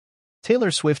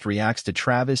Taylor Swift reacts to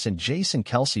Travis and Jason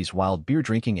Kelce's wild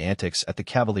beer-drinking antics at the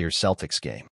Cavaliers-Celtics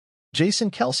game.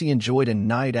 Jason Kelce enjoyed a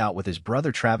night out with his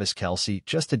brother Travis Kelce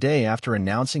just a day after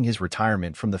announcing his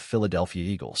retirement from the Philadelphia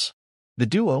Eagles. The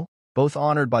duo, both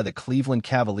honored by the Cleveland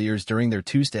Cavaliers during their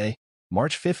Tuesday,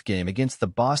 March 5 game against the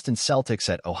Boston Celtics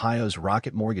at Ohio's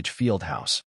Rocket Mortgage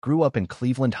Fieldhouse, grew up in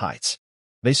Cleveland Heights.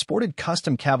 They sported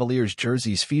custom Cavaliers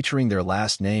jerseys featuring their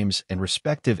last names and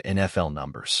respective NFL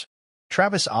numbers.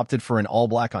 Travis opted for an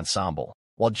all-black ensemble,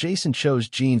 while Jason chose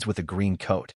jeans with a green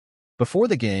coat. Before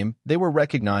the game, they were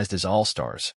recognized as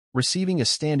all-stars, receiving a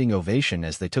standing ovation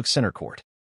as they took center court.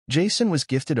 Jason was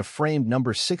gifted a framed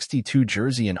number 62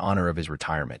 jersey in honor of his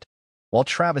retirement, while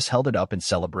Travis held it up in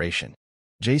celebration.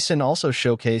 Jason also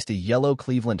showcased a yellow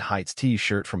Cleveland Heights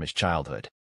T-shirt from his childhood.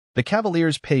 The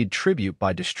Cavaliers paid tribute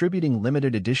by distributing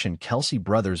limited-edition Kelce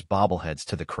Brothers bobbleheads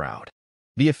to the crowd.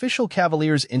 The official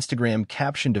Cavaliers Instagram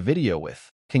captioned a video with,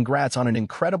 "Congrats on an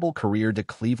incredible career to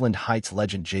Cleveland Heights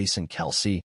legend Jason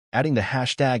Kelce," adding the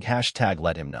hashtag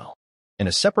 #LetHimKnow. In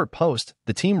a separate post,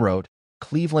 the team wrote,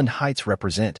 "Cleveland Heights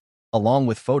represent," along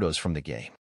with photos from the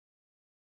game.